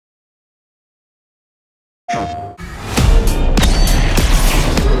Let's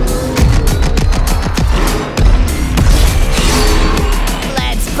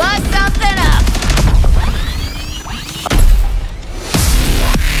bust something up!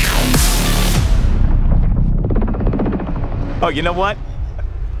 Oh, you know what?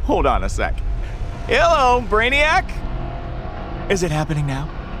 Hold on a sec. Hello, Brainiac? Is it happening now?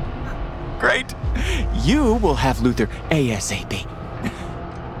 Great. You will have Luther ASAP.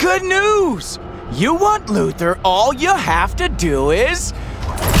 Good news! You want Luther, all you have to do is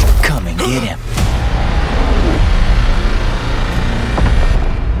come and get him.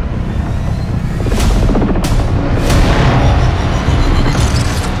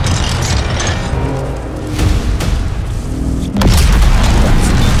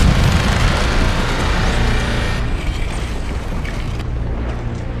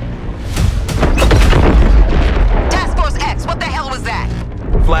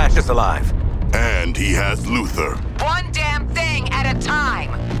 Flash is alive. And he has Luther. One damn thing at a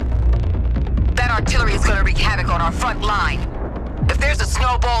time. That artillery is gonna wreak havoc on our front line. If there's a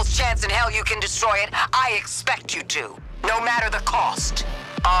snowball's chance in hell you can destroy it, I expect you to. No matter the cost.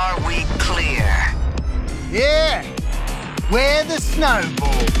 Are we clear? Yeah. We're the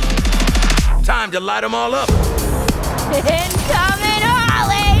snowball. Time to light them all up. Incoming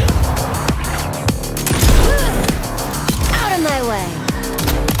Ollie! Out of my way.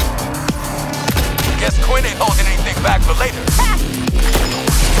 Guess Quinn ain't holding anything back for later.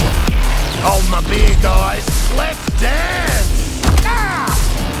 Hold my beer, guys. Let's dance! Ah!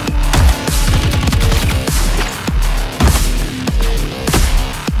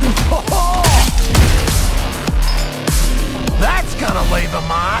 That's gonna leave a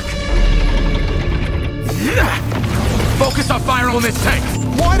mark. Focus our fire on this tank.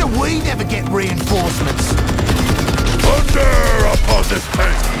 Why do we never get reinforcements? Thunder upon this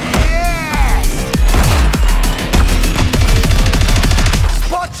tank! Yes!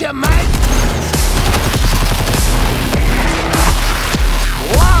 Spot you, mate!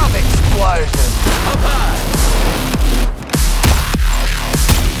 Love explosions! Up high.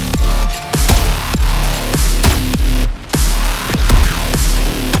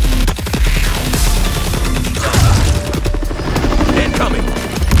 Incoming.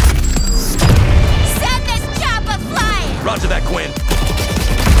 Send this chopper flying! Roger that, Quinn.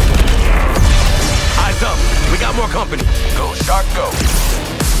 Eyes up. We got more company. Go, Shark, go.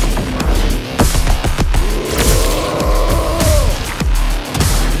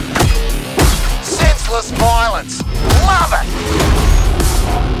 Senseless violence. Love it!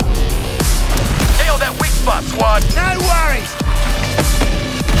 Nail that weak spot, squad. No worries!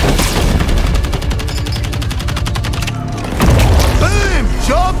 Boom!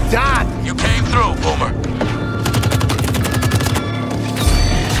 Job done! You came through, Boomer.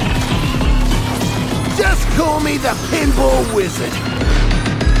 Just call me the Pinball Wizard.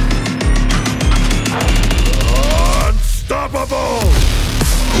 Unstoppable!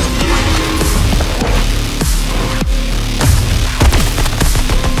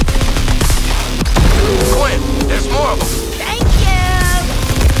 Quinn, there's more of them. Thank you!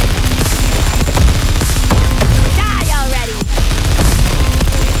 Die already!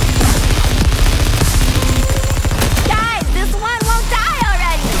 Guys, this one won't die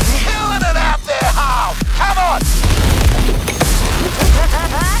already! Killing it out there, Hal! Come on!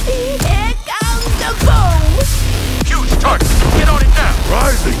 Here comes the boom! Huge target. Get on it now.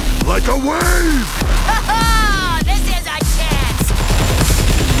 Rising like a wave! This is a chance!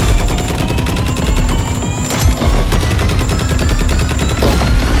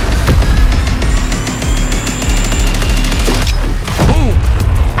 Boom.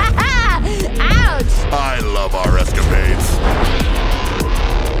 Ouch! I love our escapades.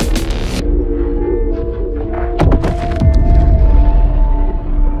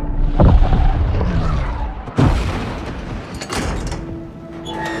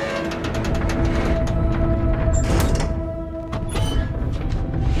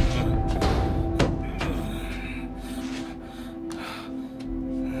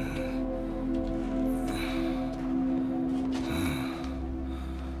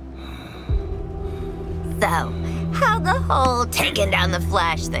 So, how'd the whole taking down the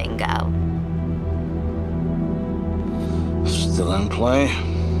Flash thing go? Still in play?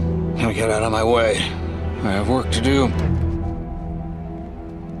 Now get out of my way. I have work to do.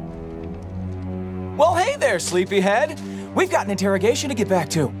 Well, hey there, sleepyhead. We've got an interrogation to get back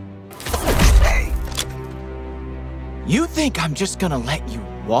to. Hey! You think I'm just gonna let you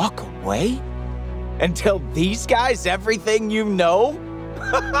walk away? And tell these guys everything you know?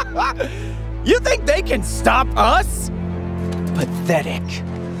 You think they can stop us? Pathetic.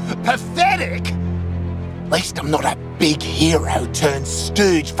 Pathetic? least I'm not a big hero turned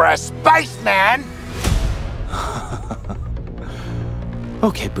stooge for a spaceman!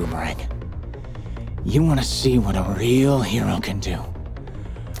 Okay, Boomerang. You want to see what a real hero can do?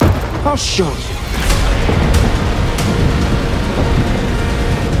 I'll show you.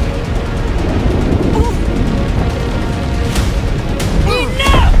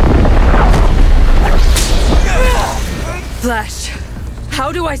 Flash,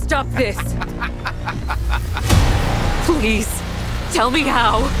 how do I stop this? Please, tell me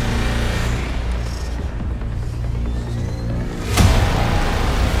how.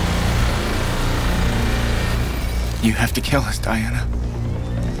 You have to kill us, Diana.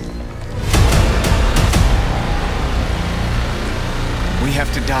 We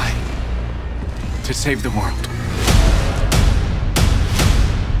have to die to save the world.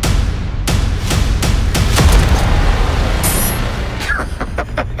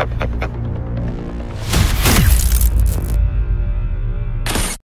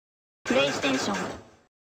 PlayStation